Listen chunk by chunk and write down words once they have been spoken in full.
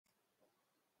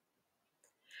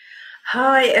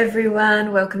Hi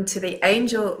everyone, welcome to the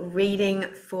angel reading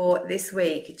for this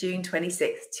week, June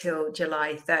 26th till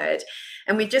July 3rd.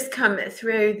 And we just come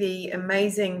through the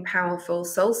amazing, powerful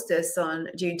solstice on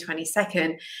June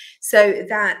 22nd. So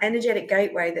that energetic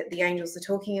gateway that the angels are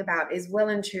talking about is well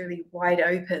and truly wide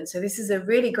open. So this is a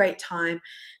really great time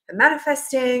for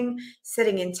manifesting,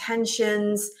 setting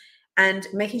intentions, and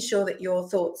making sure that your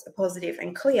thoughts are positive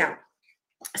and clear.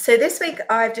 So this week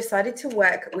I've decided to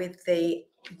work with the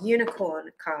unicorn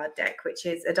card deck, which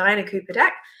is a Diana Cooper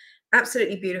deck.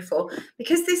 Absolutely beautiful,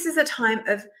 because this is a time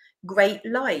of great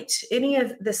light. Any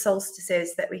of the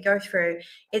solstices that we go through,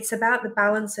 it's about the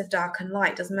balance of dark and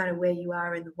light. Doesn't matter where you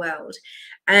are in the world.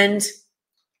 And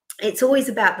it's always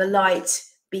about the light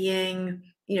being,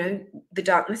 the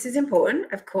darkness is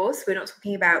important, of course. We're not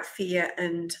talking about fear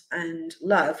and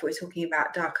love. We're talking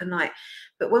about dark and light.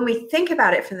 But when we think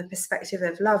about it from the perspective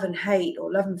of love and hate,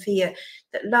 or love and fear,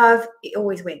 that love, it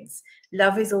always wins.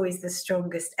 Love is always the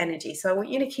strongest energy. So I want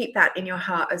you to keep that in your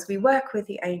heart as we work with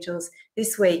the angels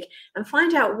this week and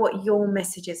find out what your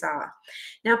messages are.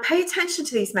 Now, pay attention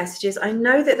to these messages. I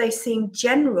know that they seem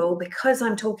general because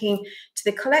I'm talking to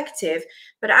the collective,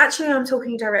 but actually I'm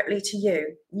talking directly to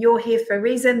you. You're here for a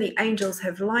reason. The angels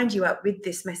have lined you up with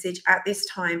this message at this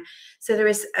time. So there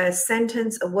is a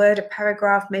sentence, a word, a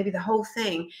paragraph, maybe the whole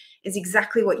thing is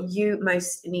exactly what you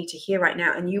most need to hear right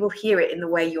now. And you will hear it in the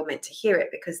way you're meant to hear it,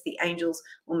 because the angels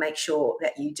will make sure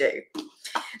that you do.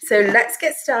 So let's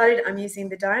get started. I'm using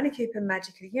the Diana Cooper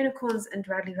Magic of Unicorns and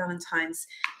Bradley Valentine's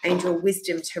Angel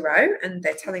Wisdom Tarot, and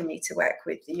they're telling me to work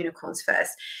with the unicorns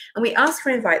first. And we ask for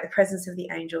and invite the presence of the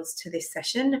angels to this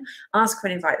session. Ask for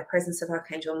and invite the presence of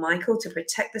Archangel Michael to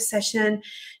protect the session,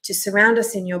 to surround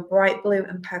us in your bright blue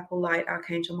and purple light,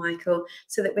 Archangel Michael,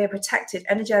 so that we're protected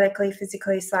energetically,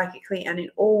 physically, psychically, and in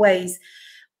all ways,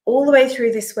 all the way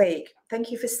through this week. Thank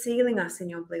you for sealing us in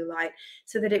your blue light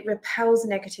so that it repels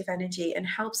negative energy and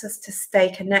helps us to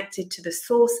stay connected to the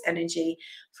source energy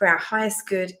for our highest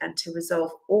good, and to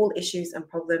resolve all issues and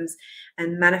problems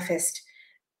and manifest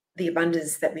the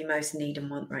abundance that we most need and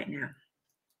want right now.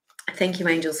 Thank you,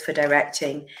 angels, for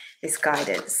directing this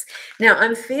guidance. Now,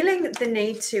 I'm feeling the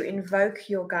need to invoke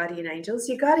your guardian angels.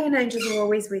 Your guardian angels are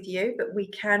always with you, but we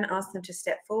can ask them to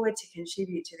step forward to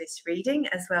contribute to this reading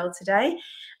as well today.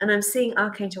 And I'm seeing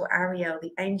Archangel Ariel,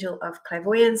 the angel of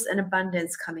clairvoyance and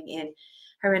abundance, coming in.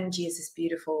 Her energy is this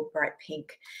beautiful bright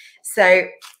pink. So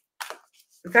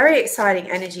very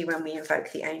exciting energy when we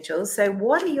invoke the angels. So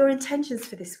what are your intentions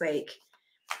for this week?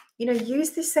 Use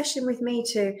this session with me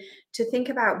to think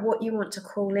about what you want to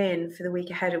call in for the week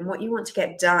ahead and what you want to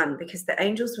get done, because the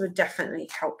angels will definitely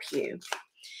help you.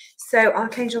 So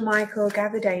Archangel Michael,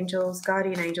 gathered angels,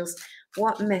 guardian angels,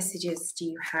 what messages do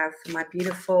you have for my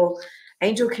beautiful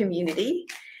angel community?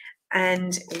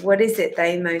 And what is it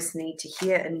they most need to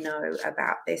hear and know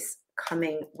about this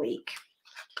coming week?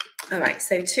 All right,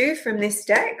 so 2 from this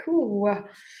deck. Ooh,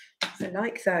 I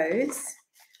like those.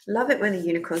 Love it when the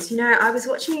unicorns. I was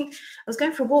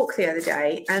going for a walk the other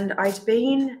day, and I'd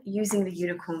been using the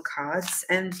unicorn cards,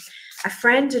 and a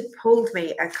friend had pulled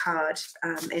me a card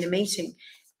in a meeting,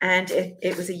 and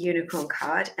it was a unicorn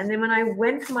card. And then when I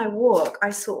went for my walk,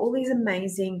 I saw all these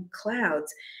amazing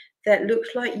clouds that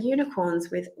looked like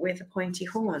unicorns with a pointy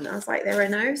horn. I was like, there are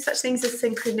no such things as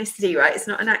synchronicity, right? It's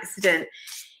not an accident.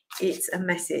 It's a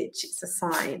message. It's a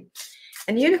sign.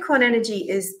 And unicorn energy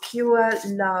is pure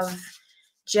love,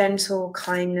 gentle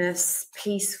kindness,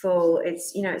 peaceful.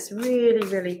 It's really,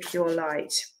 really pure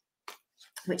light,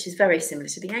 which is very similar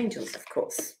to the angels, of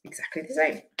course, exactly the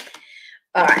same.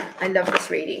 All right, I love this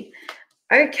reading.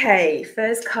 Okay,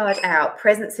 first card out,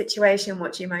 present situation,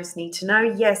 what you most need to know.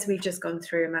 Yes, we've just gone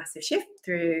through a massive shift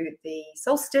through the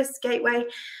solstice gateway,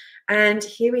 and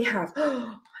here we have,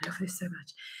 oh, I love this so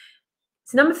much.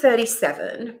 It's number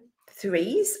 37.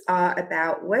 3s are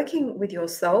about working with your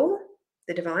soul,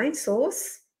 the divine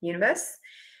source, universe,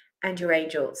 and your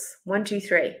angels. 1, 2,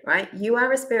 3, right? You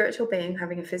are a spiritual being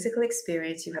having a physical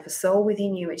experience. You have a soul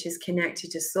within you which is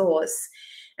connected to source,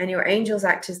 and your angels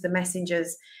act as the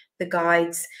messengers, the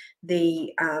guides,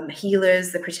 the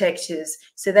healers, the protectors.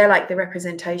 So they're like the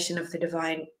representation of the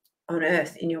divine on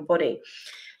earth in your body.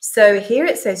 So here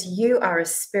it says you are a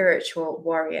spiritual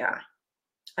warrior.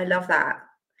 I love that.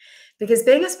 Because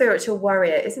being a spiritual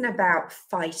warrior isn't about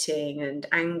fighting and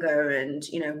anger and,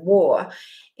 war.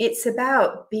 It's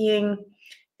about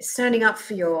standing up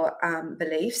for your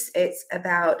beliefs. It's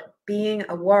about being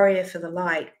a warrior for the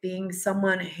light, being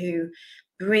someone who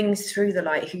brings through the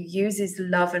light, who uses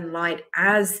love and light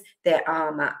as their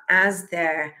armor, as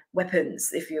their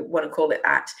weapons, if you want to call it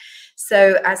that.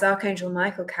 So as Archangel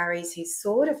Michael carries his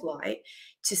sword of light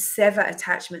to sever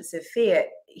attachments of fear,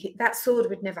 that sword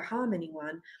would never harm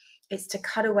anyone. It's to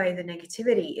cut away the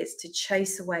negativity. It's to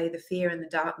chase away the fear and the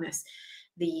darkness,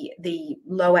 the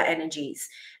lower energies.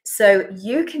 So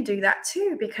you can do that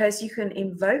too, because you can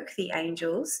invoke the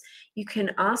angels. You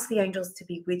can ask the angels to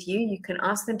be with you. You can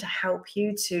ask them to help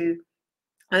you to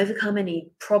overcome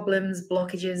any problems,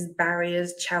 blockages,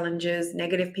 barriers, challenges,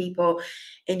 negative people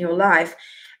in your life.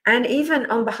 And even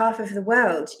on behalf of the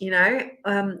world,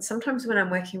 sometimes when I'm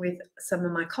working with some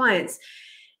of my clients,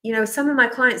 some of my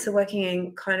clients are working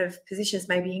in kind of positions,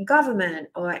 maybe in government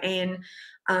or in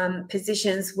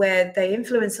positions where they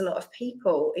influence a lot of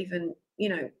people, even,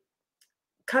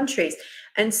 countries.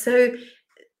 And so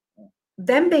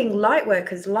them being light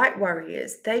workers, light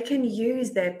warriors, they can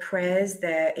use their prayers,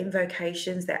 their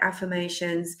invocations, their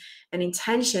affirmations and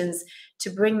intentions to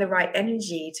bring the right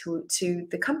energy to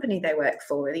the company they work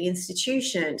for, or the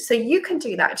institution. So you can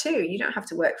do that too. You don't have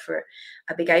to work for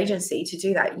a big agency to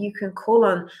do that. You can call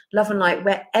on love and light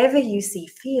wherever you see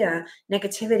fear,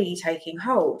 negativity taking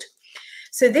hold.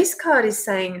 So this card is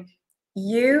saying,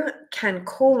 you can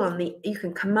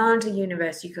command the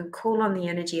universe, you can call on the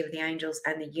energy of the angels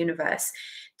and the universe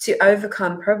to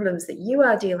overcome problems that you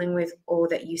are dealing with or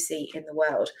that you see in the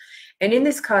world. And in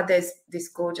this card, there's this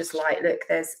gorgeous light. Look,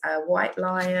 there's a white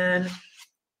lion,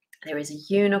 there is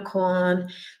a unicorn,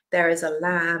 there is a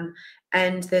lamb,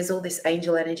 and there's all this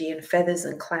angel energy and feathers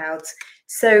and clouds.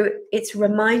 So it's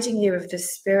reminding you of the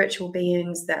spiritual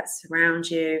beings that surround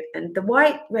you. And the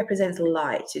white represents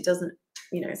light. It doesn't,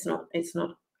 it's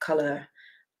not color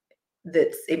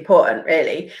that's important,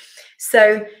 really.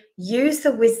 So use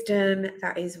the wisdom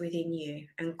that is within you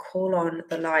and call on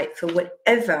the light for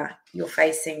whatever you're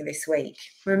facing this week.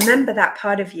 Remember that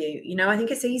part of you. I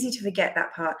think it's easy to forget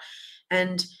that part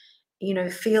and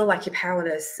feel like you're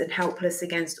powerless and helpless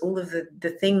against all of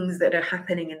the things that are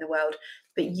happening in the world.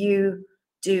 But you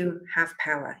do have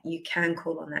power. You can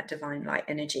call on that divine light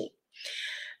energy.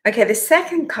 Okay, the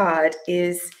second card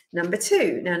is number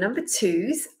 2. Now, number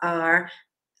 2s are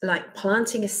like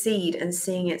planting a seed and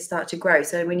seeing it start to grow.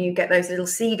 So when you get those little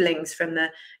seedlings from the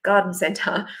garden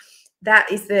center,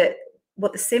 that is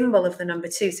what the symbol of the number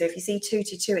 2. So if you see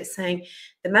 222, it's saying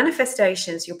the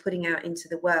manifestations you're putting out into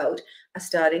the world are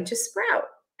starting to sprout,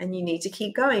 and you need to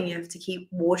keep going. You have to keep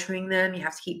watering them. You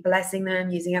have to keep blessing them,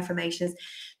 using affirmations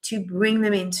to bring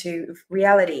them into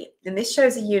reality. And this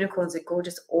shows a unicorn, it's a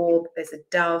gorgeous orb. There's a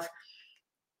dove,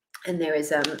 and there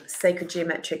is sacred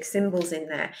geometric symbols in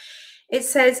there. It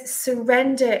says,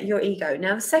 surrender your ego.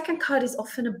 Now, the second card is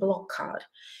often a block card.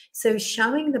 So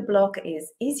showing the block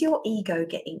is your ego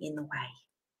getting in the way?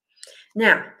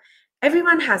 Now,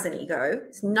 everyone has an ego.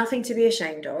 It's nothing to be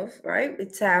ashamed of, right?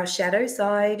 It's our shadow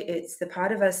side. It's the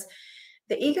part of us.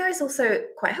 The ego is also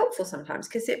quite helpful sometimes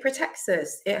because it protects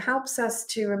us. It helps us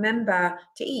to remember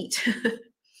to eat.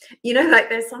 Like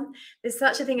there's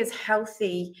such a thing as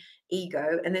healthy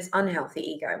ego and there's unhealthy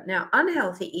ego. Now,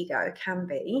 unhealthy ego can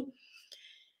be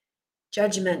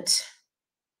judgment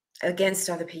against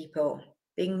other people,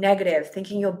 being negative,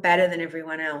 thinking you're better than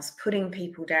everyone else, putting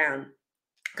people down.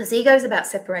 Because ego is about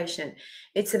separation.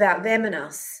 It's about them and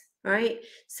us, right?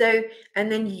 So, and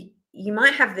then you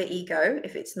might have the ego,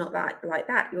 if it's not like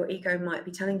that, your ego might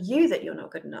be telling you that you're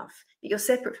not good enough, that you're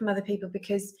separate from other people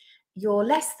because you're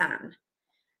less than,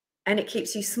 and it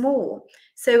keeps you small.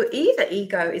 So either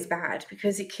ego is bad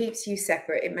because it keeps you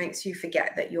separate. It makes you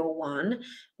forget that you're one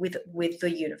with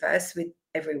the universe, with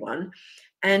everyone.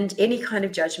 And any kind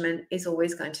of judgment is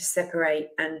always going to separate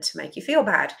and to make you feel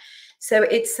bad. So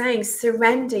it's saying,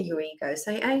 surrender your ego.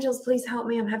 Say, angels, please help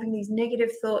me. I'm having these negative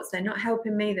thoughts. They're not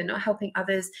helping me. They're not helping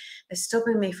others. They're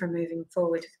stopping me from moving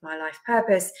forward with my life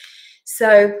purpose.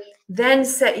 So then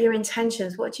set your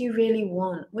intentions. What do you really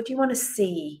want? What do you want to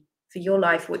see for your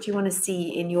life? What do you want to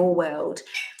see in your world?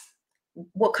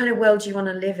 What kind of world do you want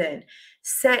to live in?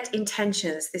 Set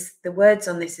intentions. The words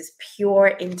on this is pure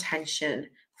intention.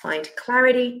 Find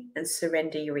clarity and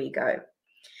surrender your ego.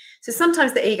 So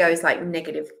sometimes the ego is like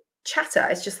negative chatter.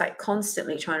 It's just like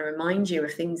constantly trying to remind you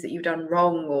of things that you've done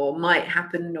wrong or might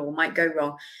happen or might go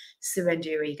wrong. Surrender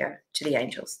your ego to the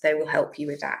angels. They will help you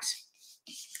with that.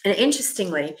 And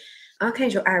interestingly,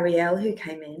 Archangel Ariel, who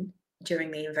came in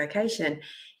during the invocation,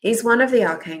 is one of the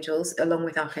archangels, along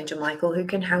with Archangel Michael, who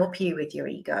can help you with your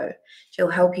ego.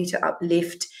 She'll help you to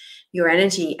uplift your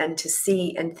energy and to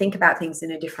see and think about things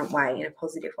in a different way, in a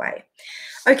positive way.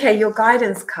 Okay, your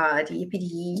guidance card,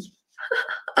 yippee.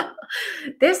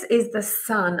 This is the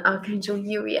sun, Archangel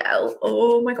Uriel.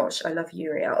 Oh my gosh, I love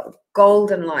Uriel.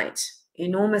 Golden light,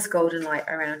 enormous golden light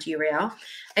around Uriel.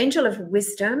 Angel of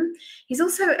wisdom. He's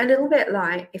also a little bit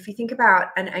like, if you think about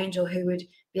an angel who would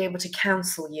be able to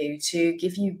counsel you, to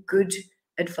give you good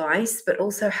advice, but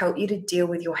also help you to deal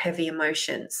with your heavy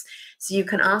emotions. So you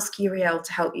can ask Uriel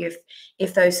to help you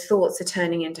if those thoughts are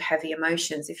turning into heavy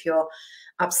emotions, if you're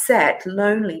upset,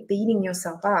 lonely, beating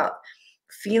yourself up,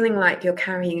 feeling like you're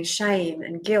carrying shame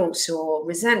and guilt or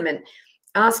resentment,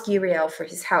 ask Uriel for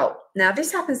his help. Now,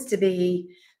 this happens to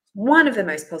be one of the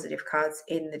most positive cards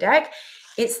in the deck.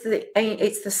 It's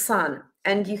the sun,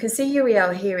 and you can see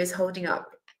Uriel here is holding up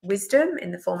wisdom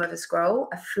in the form of a scroll,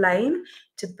 a flame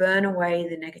to burn away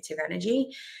the negative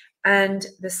energy, and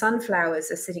the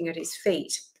sunflowers are sitting at his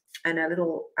feet, and a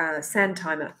little sand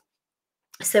timer.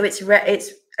 So it's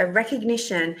a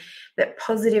recognition that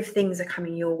positive things are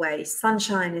coming your way.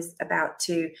 Sunshine is about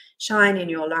to shine in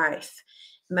your life,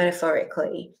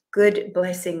 metaphorically. Good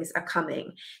blessings are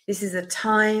coming. This is a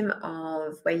time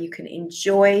of where you can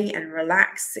enjoy and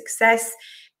relax success,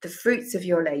 the fruits of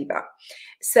your labor.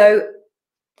 So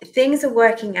things are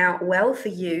working out well for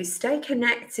you. Stay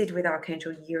connected with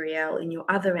Archangel Uriel and your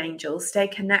other angels. Stay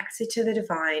connected to the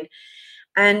divine.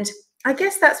 And I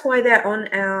guess that's why they're on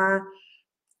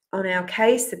our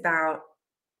case about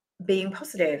being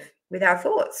positive with our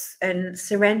thoughts and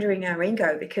surrendering our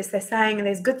ego, because they're saying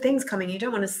there's good things coming. You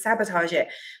don't want to sabotage it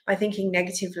by thinking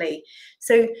negatively.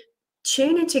 So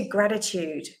tune into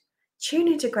gratitude. Tune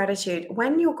into gratitude.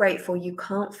 When you're grateful, you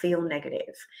can't feel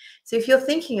negative. So if you're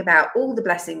thinking about all the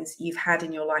blessings you've had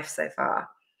in your life so far,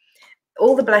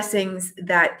 all the blessings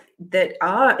that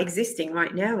are existing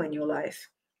right now in your life,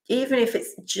 even if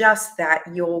it's just that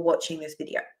you're watching this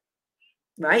video,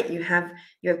 right? You have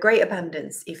great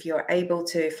abundance if you're able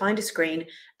to find a screen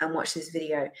and watch this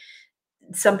video.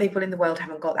 Some people in the world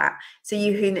haven't got that. So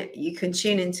you can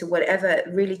tune into whatever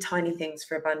really tiny things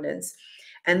for abundance.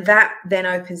 And that then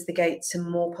opens the gate to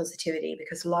more positivity,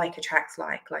 because like attracts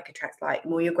like attracts like. The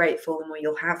more you're grateful, the more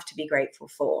you'll have to be grateful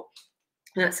for.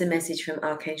 And that's a message from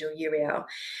Archangel Uriel.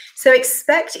 So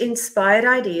expect inspired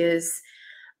ideas.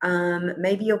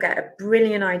 Maybe you'll get a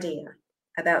brilliant idea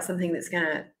about something that's going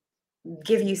to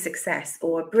give you success,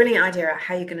 or a brilliant idea about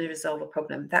how you're going to resolve a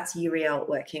problem. That's Uriel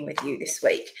working with you this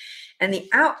week. And the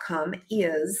outcome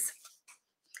is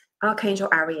Archangel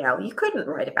Ariel. You couldn't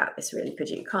write about this, really, could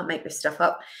you? You can't make this stuff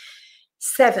up.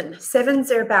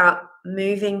 Sevens are about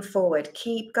moving forward.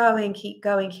 Keep going, keep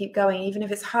going, keep going, even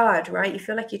if it's hard, right? You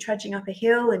feel like you're trudging up a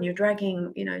hill and you're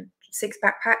dragging, 6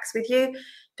 backpacks with you.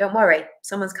 Don't worry.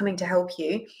 Someone's coming to help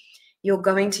you. You're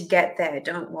going to get there.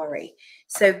 Don't worry.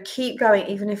 So keep going,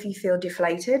 even if you feel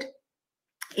deflated.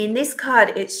 In this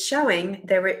card, it's showing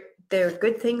there are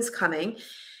good things coming,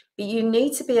 but you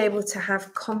need to be able to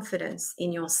have confidence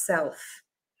in yourself.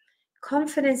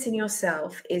 Confidence in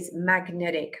yourself is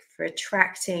magnetic for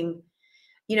attracting.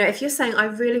 If you're saying, I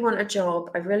really want a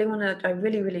job, I really,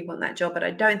 really want that job, but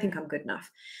I don't think I'm good enough.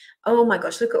 Oh my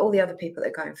gosh, look at all the other people that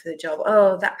are going for the job.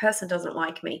 Oh, that person doesn't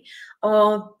like me.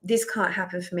 Oh, this can't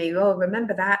happen for me. Oh,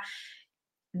 remember that.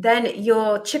 Then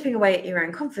you're chipping away at your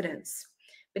own confidence.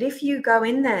 But if you go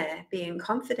in there being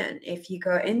confident, if you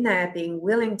go in there being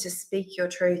willing to speak your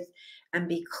truth and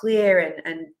be clear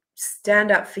and stand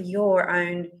up for your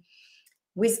own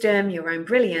wisdom, your own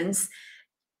brilliance,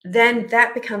 then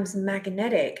that becomes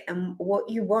magnetic, and what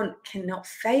you want cannot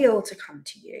fail to come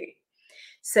to you.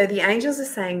 So the angels are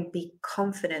saying, be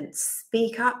confident,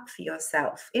 speak up for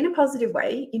yourself in a positive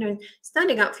way.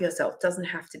 Standing up for yourself doesn't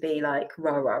have to be like,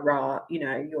 rah, rah, rah,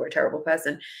 you're a terrible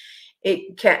person.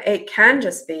 It can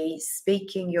just be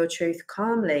speaking your truth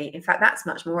calmly. In fact, that's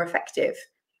much more effective.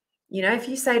 If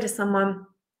you say to someone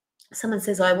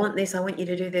says, I want this, I want you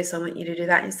to do this, I want you to do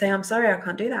that, and say, I'm sorry, I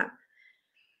can't do that.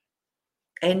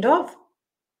 End of.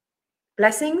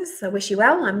 Blessings. I wish you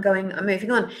well. I'm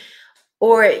moving on.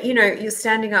 Or, you're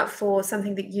standing up for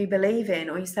something that you believe in,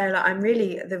 or you say, like, I'm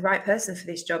really the right person for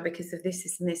this job because of this,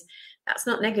 this, and this. That's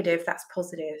not negative. That's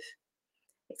positive.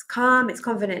 It's calm. It's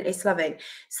confident. It's loving.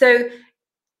 So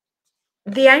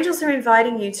the angels are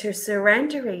inviting you to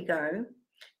surrender ego,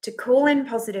 to call in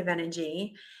positive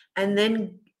energy, and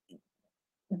then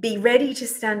be ready to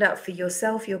stand up for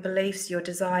yourself, your beliefs, your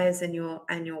desires, and your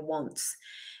wants.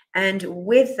 And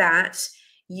with that,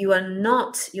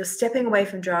 you're stepping away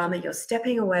from drama, you're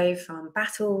stepping away from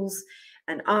battles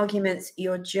and arguments,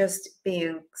 you're just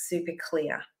being super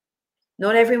clear.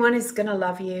 Not everyone is going to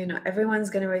love you, not everyone's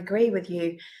going to agree with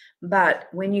you, but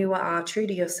when you are true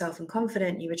to yourself and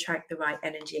confident, you attract the right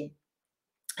energy.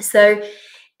 So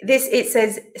it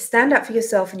says, stand up for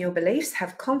yourself and your beliefs,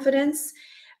 have confidence,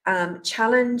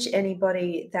 Challenge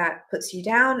anybody that puts you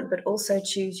down, but also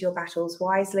choose your battles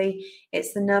wisely.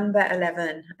 It's the number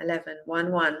 11, 11,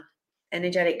 1, 1,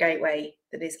 energetic gateway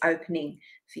that is opening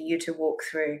for you to walk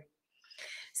through.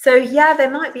 So yeah,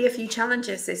 there might be a few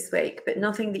challenges this week, but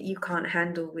nothing that you can't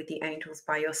handle with the angels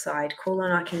by your side. Call on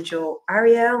Archangel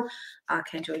Ariel,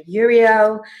 Archangel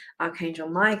Uriel, Archangel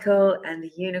Michael, and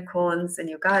the unicorns and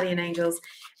your guardian angels,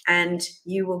 and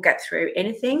you will get through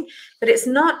anything. But it's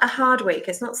not a hard week.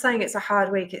 It's not saying it's a hard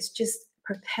week. It's just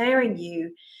preparing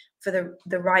you for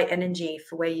the right energy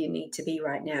for where you need to be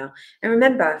right now. And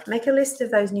remember, make a list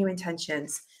of those new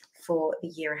intentions for the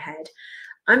year ahead.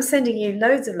 I'm sending you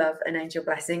loads of love and angel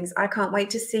blessings. I can't wait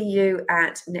to see you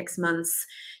at next month's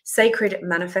Sacred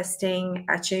Manifesting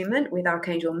Attunement with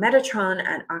Archangel Metatron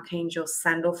and Archangel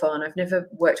Sandalphon. I've never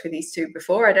worked with these two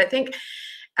before, I don't think,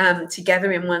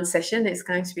 together in one session. It's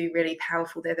going to be really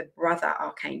powerful. They're the brother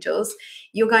archangels.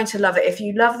 You're going to love it. If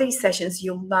you love these sessions,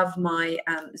 you'll love my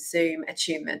Zoom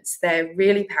attunements. They're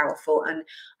really powerful, and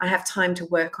I have time to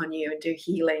work on you and do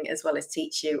healing as well as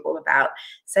teach you all about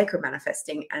sacred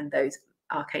manifesting and those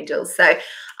archangels. So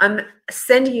I'm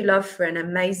sending you love for an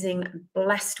amazing,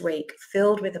 blessed week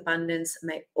filled with abundance.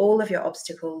 May all of your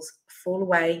obstacles fall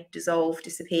away, dissolve,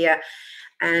 disappear,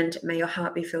 and may your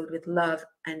heart be filled with love,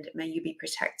 and may you be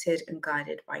protected and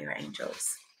guided by your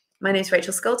angels. My name is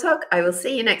Rachel Scoltock. I will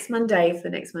see you next Monday for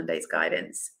next Monday's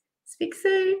guidance. Speak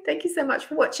soon. Thank you so much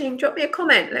for watching. Drop me a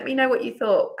comment. Let me know what you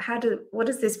thought. What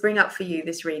does this bring up for you,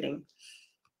 this reading?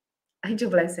 Angel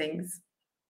blessings.